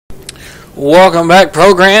Welcome back,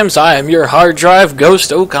 programs. I am your hard drive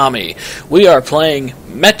ghost Okami. We are playing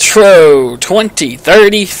Metro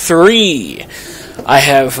 2033. I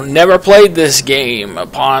have never played this game.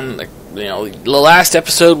 The last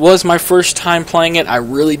episode was my first time playing it. I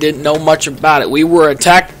really didn't know much about it. We were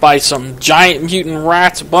attacked by some giant mutant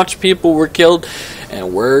rats. A bunch of people were killed,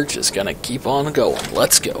 and we're just gonna keep on going.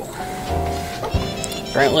 Let's go.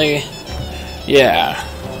 Apparently, I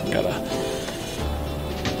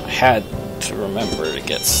had to remember to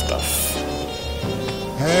get stuff.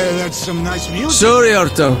 Hey, that's some nice music. Sorry,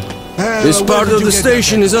 Arto. This part of the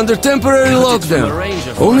station is under temporary lockdown.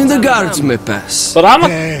 Only the guards may pass. But I'm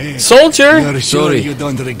a soldier. Sorry, you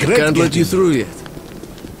don't regret can't let you through yet.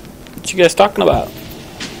 What you guys talking about?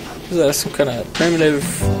 Is that some kind of primitive...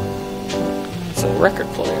 It's a record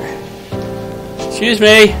player. Excuse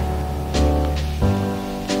me.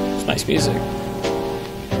 It's nice music.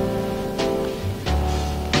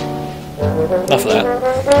 Enough of that.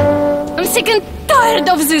 I'm sick and tired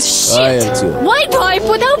of this shit. I am too. Why do I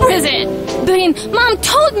put up with it? Bean, Mom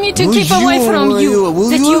told me to keep away from you.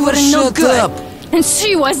 That you were no good. And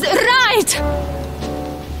she was right.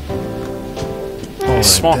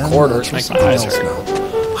 Small quarters make my eyes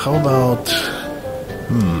hurt. How about...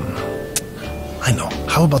 I know.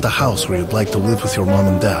 How about the house where you'd like to live with your mom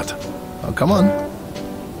and dad? Oh, come on.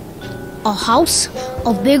 A house?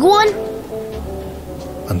 A big one?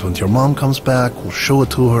 And when your mom comes back, we'll show it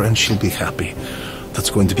to her and she'll be happy. That's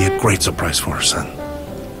going to be a great surprise for her, son.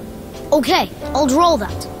 Okay, I'll draw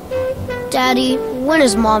that. Daddy, when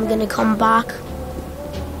is Mom gonna come back?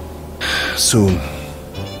 Soon.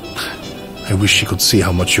 I wish she could see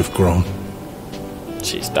how much you've grown.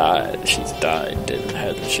 She's died,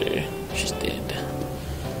 hasn't she? She's dead.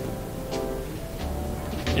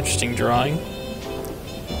 Interesting drawing.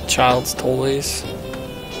 Child's toys.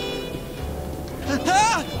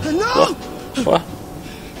 No! What?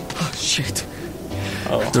 Oh, shit.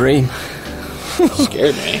 Oh. Dream.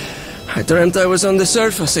 Scared me. I dreamt I was on the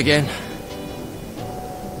surface again.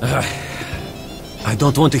 I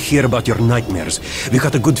don't want to hear about your nightmares. We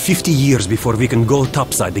got a good 50 years before we can go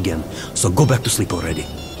topside again. So go back to sleep already.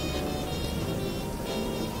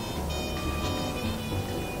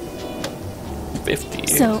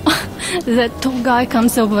 So, that tall guy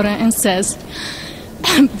comes over and says,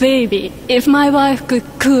 "Baby, if my wife could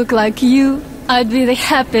cook like you, I'd be the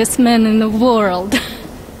happiest man in the world."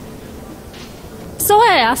 So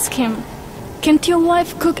I ask him, "Can't your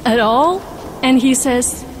wife cook at all?" And he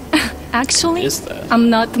says, "Actually, I'm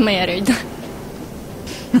not married."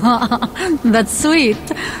 That's sweet.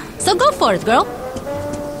 So go for it, girl.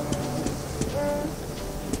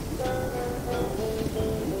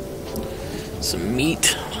 Some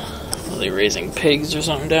meat. Are they raising pigs or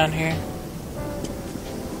something down here?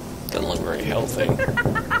 Doesn't look very healthy.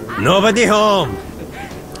 Nobody home.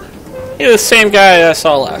 You're the same guy I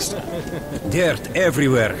saw last time. Dirt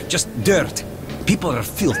everywhere. Just dirt. People are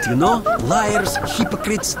filth, you know? Liars,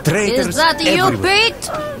 hypocrites, traitors. Is that you, everywhere. Pete?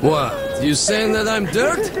 What? You saying that I'm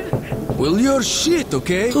dirt? Well, you're shit,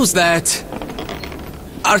 okay? Who's that?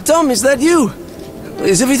 Artem, is that you?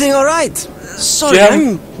 Is everything alright? Sorry,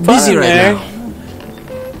 I'm busy right now.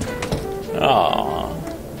 Aww,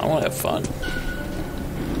 I want to have fun.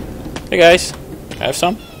 Hey guys, have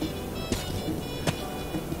some?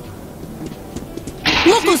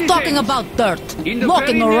 Look who's talking about dirt.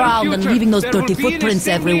 Walking around and leaving those dirty footprints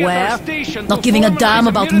everywhere. Not giving a damn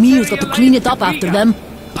about me who's got to clean it up after them.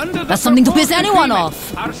 That's something to piss anyone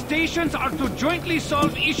off. Our stations are to jointly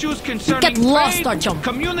solve issues concerning Get lost, Artyom.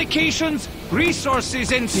 communications, resources,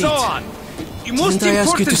 and so on. Most Didn't I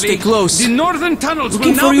ask you to stay close? The northern tunnels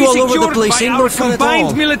Looking will now for be you all over the secured place, by ain't our no fun at combined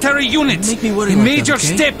all. military units. Make me worry A like major that,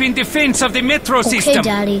 okay? step in defense of the metro system.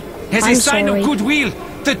 Daddy. As a I'm sign sorry. of goodwill,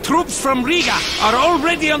 the troops from Riga are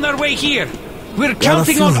already on their way here. We're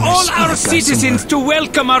counting on feeling I all saw our that guy citizens to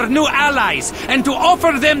welcome our new allies and to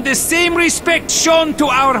offer them the same respect shown to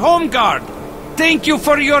our home guard. Thank you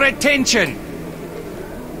for your attention.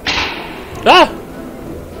 Ah!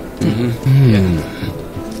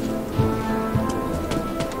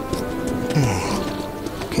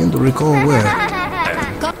 Can't recall where.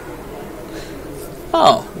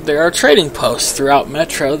 Oh, there are trading posts throughout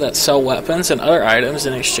Metro that sell weapons and other items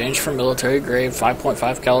in exchange for military-grade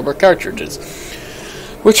 5.5 caliber cartridges,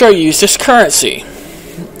 which are used as currency.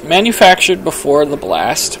 Manufactured before the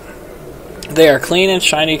blast, they are clean and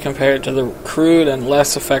shiny compared to the crude and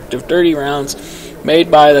less effective dirty rounds made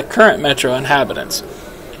by the current Metro inhabitants.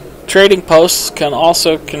 Trading posts can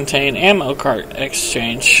also contain ammo cart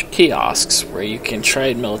exchange kiosks where you can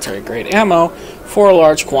trade military-grade ammo for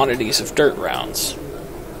large quantities of dirt rounds.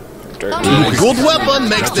 dirt. Good weapon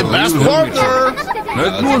makes the best partner.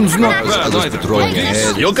 That one's not bad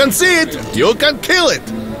either. You can see it. You can kill it.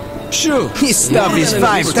 Sure, his stuff is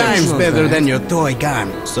 5 times better than your toy gun.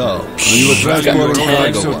 So, you were transporting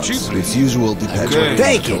cargo once. Its usual detachment.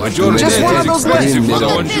 Take it. Just one of those left.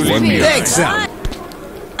 Take some.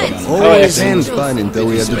 Always end. Fine until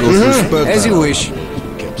we had to go through spur As you tunnel. wish.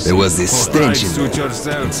 There was this stench in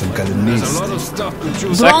there, and some kind of mist.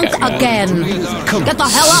 Drunk again. Get the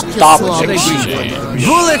hell up, you Stop slob. exchange.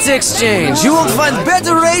 Bullets exchange. You won't find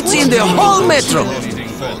better rates in the whole metro.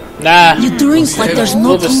 Nah. You drink like there's no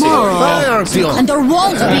We'll just see. tomorrow. And there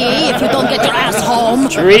won't be if you don't get your ass home.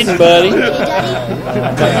 What you reading, buddy?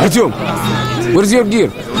 Artyom, where's your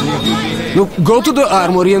gear? Look, go to the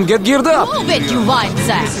armory and get geared up. Move it, you wine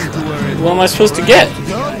sack. What am I supposed to get?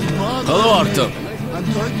 Hello, Artyom.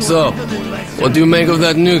 So, what do you make of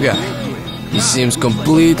that new guy? He seems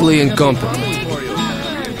completely incompetent.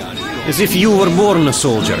 As if you were born a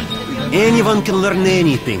soldier. Anyone can learn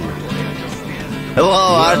anything. Hello,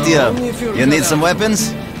 Artyom. You need some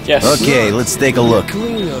weapons? Yes. Okay, let's take a look.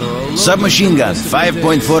 Submachine gun,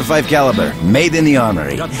 5.45 caliber, made in the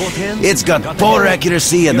armory. It's got poor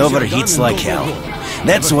accuracy and overheats like hell.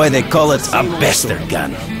 That's why they call it a bastard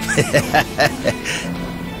gun.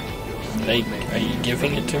 Are you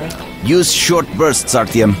giving it to me? Use short bursts,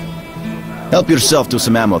 Artyom. Help yourself to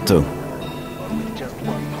some ammo, too.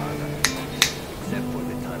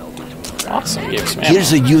 Awesome. Give some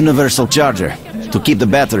Here's a universal charger to keep the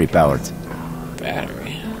battery powered.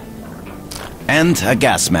 battery. And a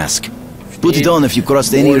gas mask. Put it on if you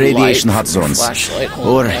crossed any More radiation light hot for zones. flashlight,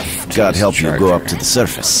 Or, F God to help you, charge go it. up to the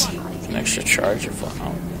surface. An extra charger for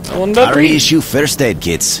no. I reissue first aid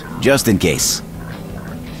kits, just in case.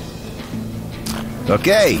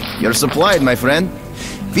 Okay, you're supplied, my friend.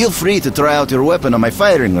 Feel free to try out your weapon on my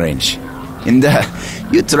firing range. And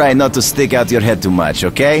you try not to stick out your head too much,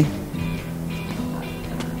 okay?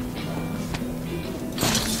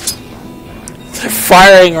 The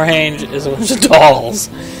firing range is a bunch of dolls.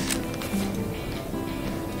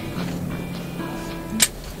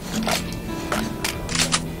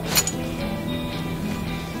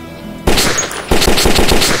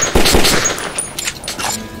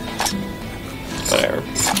 Whatever.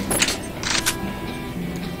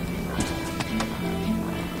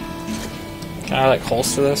 Can I like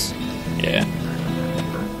holster this? Yeah.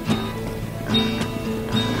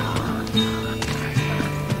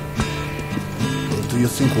 Do you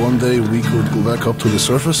think one day we could go back up to the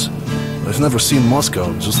surface? I've never seen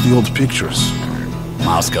Moscow, just the old pictures.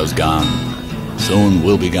 Moscow's gone. Soon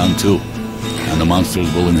we'll be gone too. And the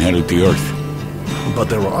monsters will inherit the earth. But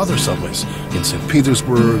there were other subways in St.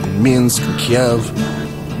 Petersburg, Minsk, Kiev.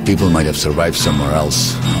 People might have survived somewhere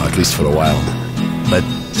else, or at least for a while. But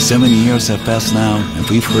 7 years have passed now, and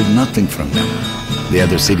we've heard nothing from them. The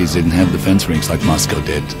other cities didn't have defense rings like Moscow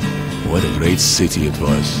did. What a great city it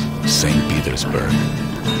was, St. Petersburg.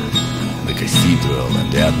 The cathedral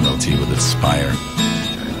and the Admiralty with its spire.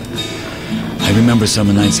 I remember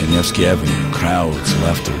summer nights on Nevsky Avenue, crowds,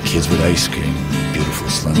 laughter, kids with ice cream, beautiful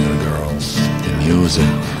slender girls, the music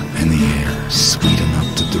and the air, sweet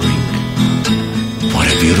enough to drink. What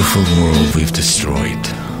a beautiful world we've destroyed.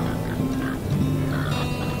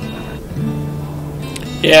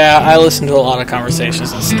 Yeah, I listen to a lot of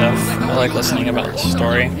conversations and stuff. I like listening about the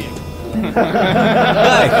story.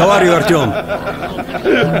 Hi, how are you, Artyom?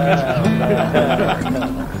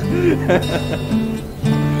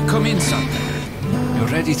 Come in, son. You're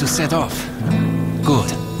ready to set off.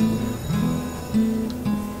 Good.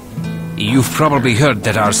 You've probably heard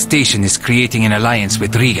that our station is creating an alliance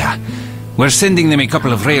with Riga. We're sending them a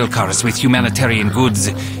couple of rail cars with humanitarian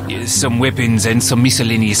goods, some weapons and some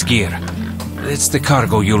miscellaneous gear. That's the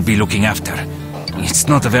cargo you'll be looking after. It's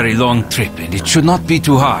not a very long trip, and it should not be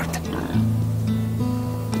too hard.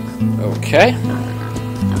 Okay.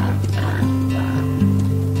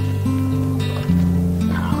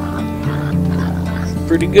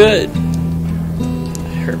 Pretty good.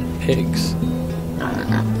 Her pigs.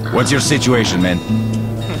 What's your situation, man?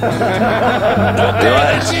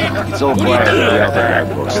 It's all quiet at the Alpha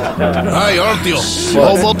outpost. Hi, Artyom.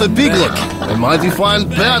 How about the piglet? A mighty fine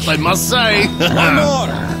pet, I must say. One more.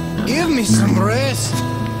 Give me some rest.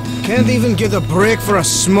 Can't even get a break for a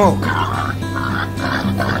smoke.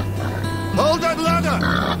 Hold that ladder!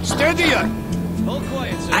 Steady it!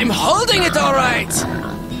 I'm holding it all right.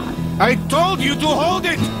 I told you to hold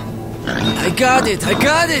it! I got it.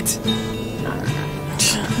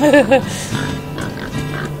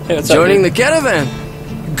 Hey, what's up, Joining dude? the caravan.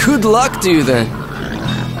 Good luck to you then.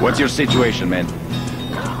 What's your situation, man?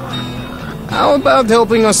 How about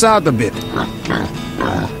helping us out a bit?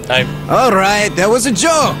 All right, that was a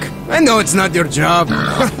joke. I know it's not your job.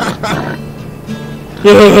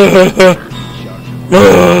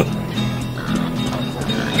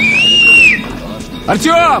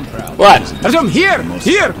 Artyom! What? Artyom, here!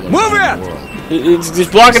 Here! Move it! He's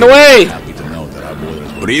blocking the way!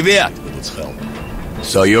 Привет!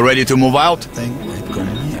 So you ready to move out?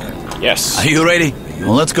 Yes. Are you ready?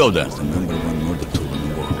 Well, let's go then.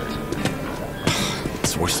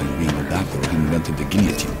 It's worse than being a doctor who invented the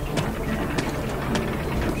guillotine.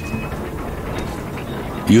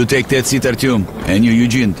 You take that seat, Artyom, and you,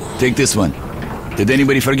 Eugene, take this one. Did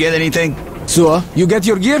anybody forget anything? So, you get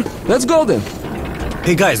your gear? Let's go then.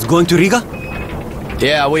 Hey guys, going to Riga?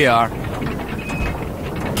 Yeah, we are.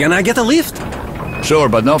 Can I get a lift? Sure,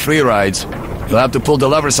 but no free rides. You'll have to pull the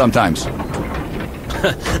lever sometimes.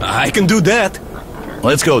 I can do that.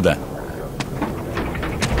 Let's go then.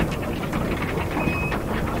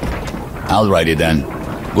 Alrighty then.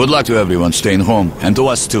 Good luck to everyone staying home, and to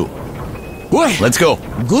us too. Boy, let's go.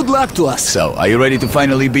 Good luck to us. So, are you ready to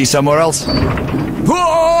finally be somewhere else?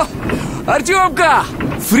 Oh! Artyomka!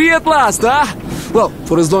 Free at last, huh? Well,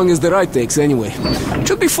 for as long as the ride takes anyway.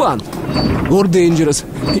 Should be fun. Or dangerous.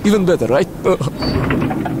 Even better, right?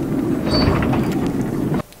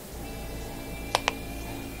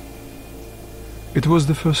 It was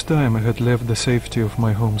the first time I had left the safety of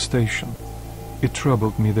my home station. It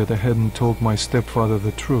troubled me that I hadn't told my stepfather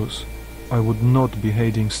the truth. I would not be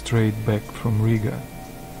heading straight back from Riga,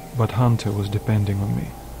 but Hunter was depending on me.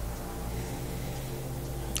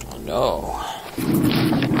 Oh no.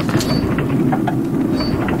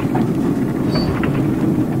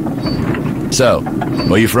 So,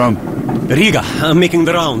 where you from? Riga. I'm making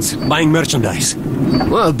the rounds, buying merchandise.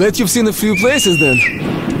 Well, I bet you've seen a few places then.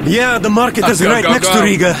 Yeah, the market is right next to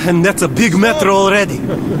Riga, and that's a big metro already.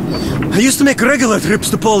 I used to make regular trips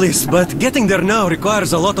to Polis, but getting there now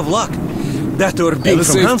requires a lot of luck. That or being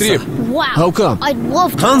from Hansa. Wow. How come? I'd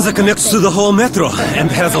love to. Hansa connects to the whole metro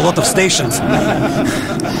and has a lot of stations,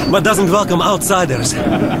 but doesn't welcome outsiders.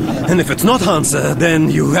 And if it's not Hansa, then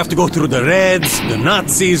you have to go through the Reds, the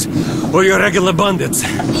Nazis, or your regular bandits.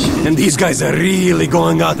 And these guys are really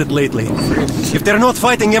going at it lately. If they're not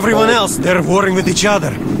fighting everyone else, they're warring with each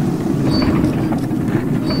other. The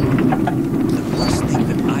worst thing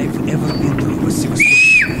that I've ever been through was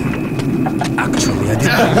actually, I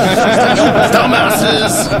didn't.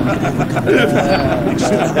 Dumbasses!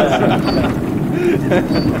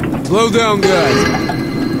 Slow down, guys.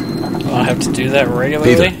 I have to do that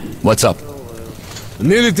regularly? Peter, what's up? A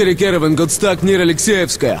military caravan got stuck near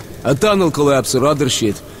Alexeyevskaya. A tunnel collapsed or other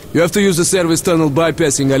shit. You have to use the service tunnel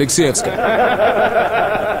bypassing Alexeyevskaya.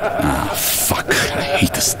 Ah, fuck. I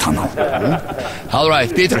hate this tunnel. All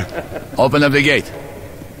right, Peter, open up the gate.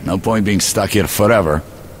 No point being stuck here forever.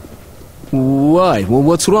 Why? Well,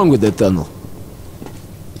 what's wrong with that tunnel?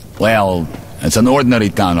 Well, it's an ordinary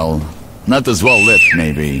tunnel. Not as well lit,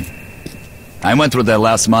 maybe. I went through that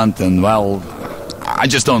last month and, well, I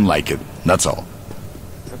just don't like it. That's all.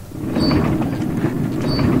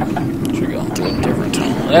 Should go through a different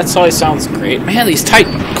tunnel. That always sounds great. Man, these tight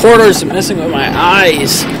quarters are messing with my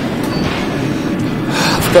eyes.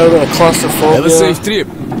 I've got a bit of claustrophobia. Have a safe trip.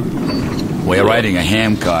 We're riding a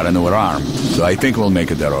ham car and we're armed, so I think we'll make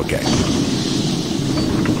it there okay.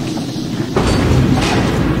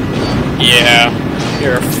 Yeah,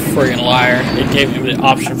 you're a friggin' liar. It gave me the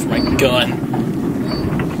option for my gun.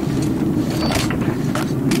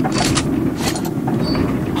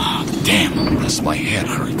 Oh, damn, does my head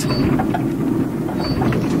hurt.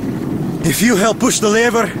 If you help push the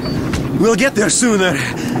lever, we'll get there sooner.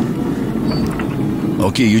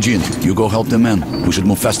 Okay, Eugene, you go help the men. We should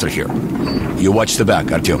move faster here. You watch the back,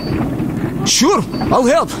 Artyom. Sure, I'll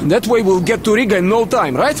help. That way we'll get to Riga in no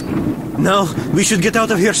time, right? No, we should get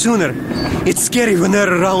out of here sooner. It's scary when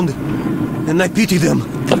they're around. And I pity them.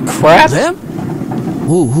 The crap? Them?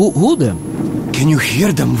 Who them? Can you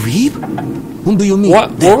hear them weep? Whom do you mean?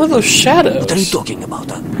 What were those shadows? What are you talking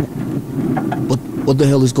about? What the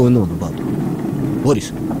hell is going on about?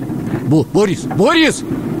 Boris? Boris!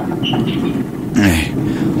 Hey,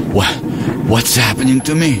 what's happening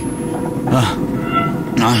to me?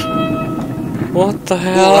 What the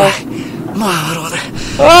hell?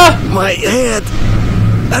 My head!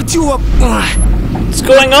 Artyom! What's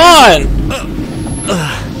going on?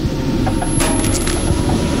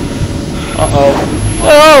 Uh-oh.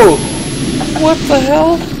 Oh! What the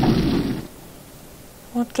hell?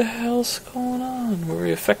 What the hell's going on? Were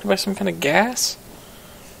we affected by some kind of gas?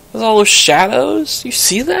 There's all those shadows? You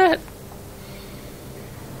see that?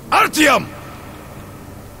 Artyom!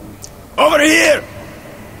 Over here!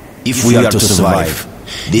 If we are to survive,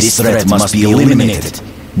 this threat must be eliminated.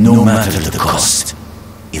 No matter the cost.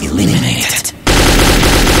 Eliminate it.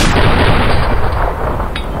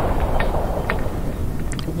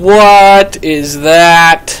 What is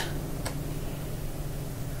that?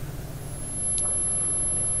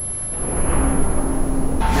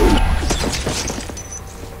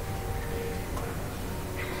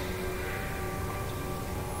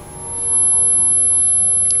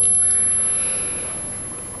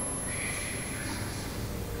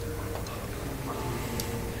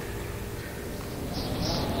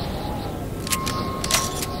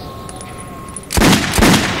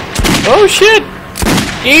 Oh shit!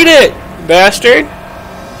 Eat it, bastard!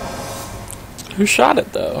 Who shot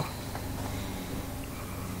it though?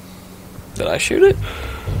 Did I shoot it?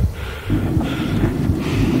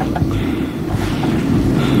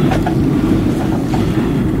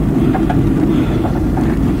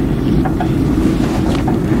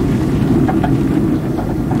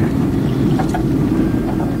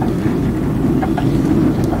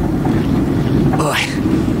 Boy,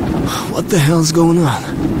 what the hell's going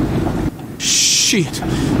on? Shit!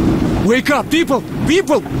 Wake up, people!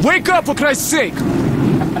 People! Wake up, for Christ's sake!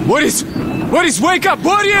 What is... Wake up,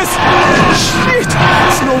 Boris! Shit!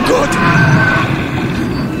 It's no good!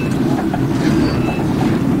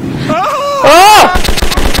 Ah!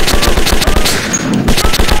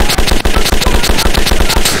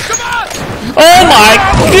 Come on! Oh my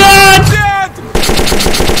god!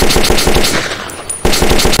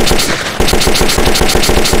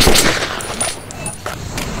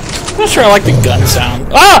 I'm not sure I like the gun sound.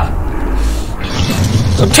 Ah!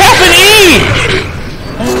 I'm tapping E!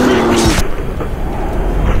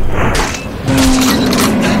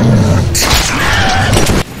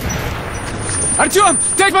 Artyom,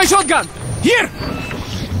 take my shotgun! Here!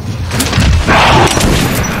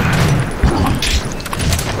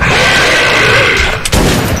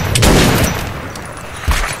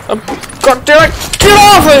 God damn it! Get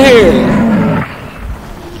off of here!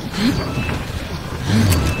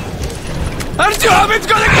 Artyom, it's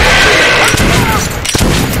gonna...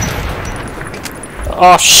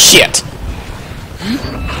 Oh shit!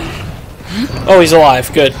 Oh, he's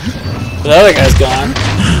alive. Good. The other guy's gone.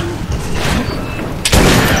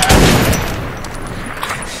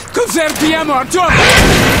 Conserve the ammo, Artyom!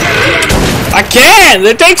 I can't!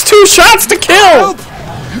 It takes 2 shots to kill! Help!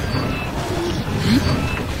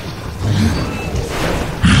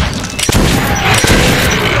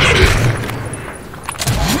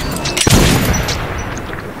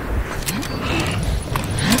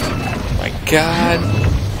 God.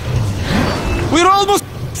 We're almost...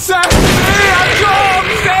 Save me! Artyom!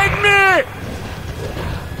 Save me!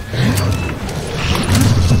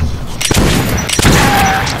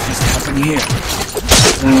 What's happening here?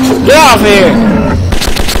 Get off here!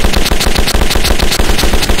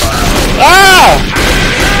 Ah!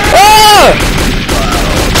 Ah!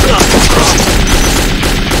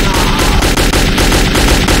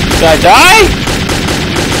 Did I die?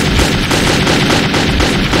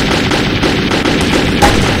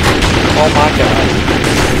 Oh my god.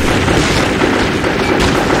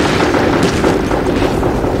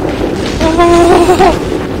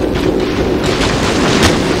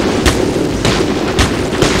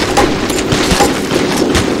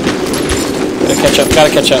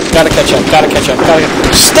 Gotta catch up.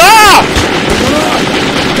 Stop!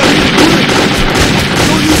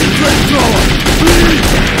 Don't use a flamethrower! Please!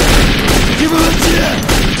 Give him a chance!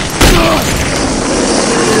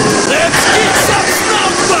 Let's get some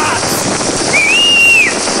snowbots!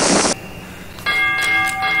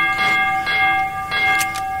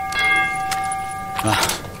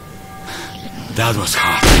 That was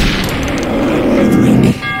hot.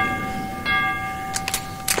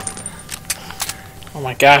 Oh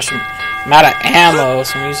my gosh, I'm out of ammo,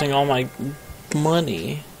 so I'm using all my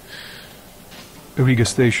money. Riga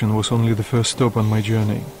station was only the first stop on my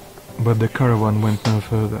journey, but the caravan went no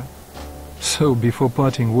further. So before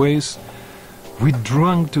parting ways, we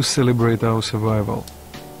drank to celebrate our survival.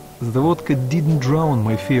 The vodka didn't drown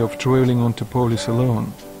my fear of traveling on to Polis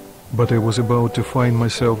alone, but I was about to find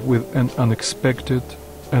myself with an unexpected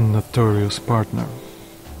and notorious partner.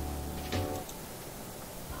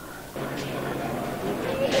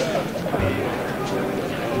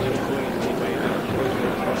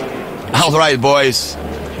 All right, boys.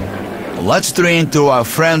 Let's train to our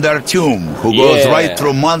friend Artyom, who goes right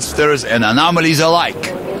through monsters and anomalies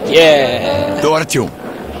alike. Yeah. To Artyom.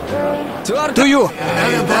 To you.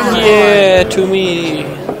 Yeah, to me.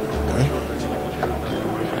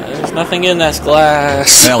 There's nothing in this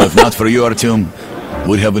glass. Well, if not for you, Artyom,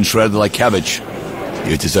 we'd have been shredded like cabbage.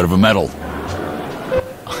 You deserve a medal.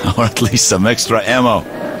 Or at least some extra ammo.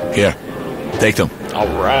 Here, take them.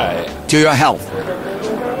 Alright. To your health.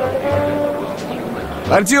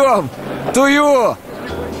 Artyom, to you!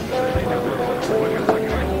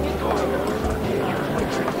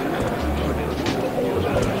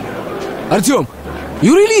 Artyom,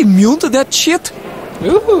 you really immune to that shit?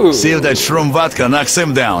 Ooh. See if that shroom vodka knocks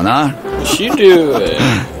him down, huh? You do it.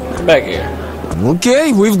 Come back here.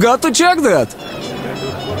 Okay, we've got to check that.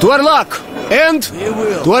 To our luck. And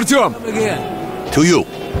to Artyom. To you.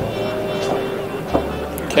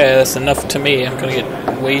 Okay, that's enough to me. I'm gonna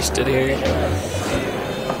get wasted here.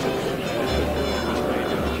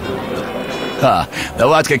 The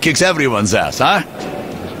vodka kicks everyone's ass, huh?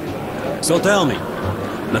 So tell me,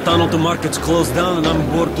 the tunnel to market's closed down and I'm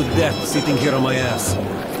bored to death sitting here on my ass.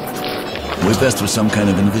 We passed through some kind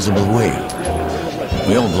of invisible way.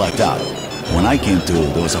 We all blacked out. When I came to,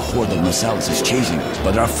 there was a horde of Marsalis chasing us,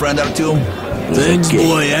 but our friend Artyom was Thanks, a gay.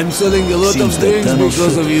 boy. I'm selling a lot Seems of the things tunnel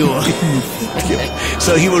because of you.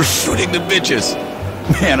 So he was shooting the bitches.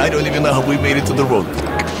 Man, I don't even know how we made it to the road.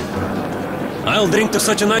 I'll drink to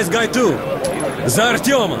such a nice guy too. За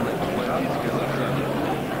Артема!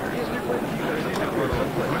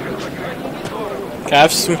 Can I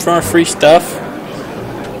have some more free stuff?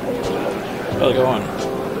 Oh, go on.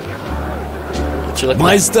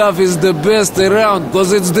 My stuff is the best around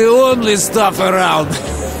because it's the only stuff around.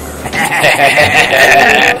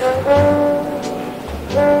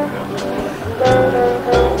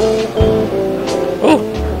 Oh,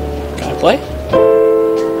 can I play?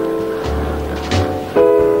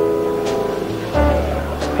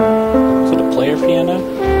 Is it a player piano?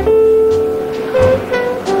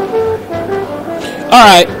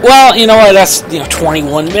 Alright, well, you know what, that's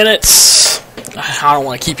 21 minutes. I don't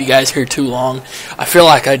want to keep you guys here too long. I feel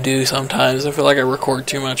like I do sometimes. I feel like I record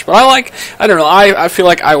too much. But I don't know, I feel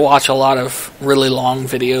like I watch a lot of really long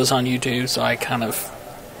videos on YouTube, so I kind of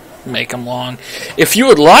make them long. If you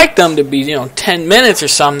would like them to be, 10 minutes or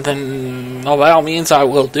something, by all means I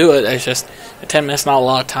will do it. It's just 10 minutes not a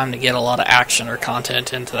lot of time to get a lot of action or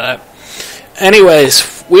content into that.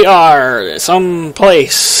 Anyways, we are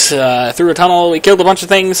someplace through a tunnel. We killed a bunch of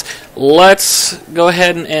things. Let's go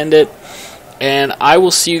ahead and end it. And I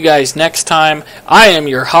will see you guys next time. I am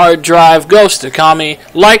your hard drive, Ghost Akami.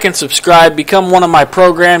 Like and subscribe. Become one of my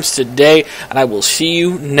programs today. And I will see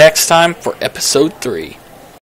you next time for episode 3.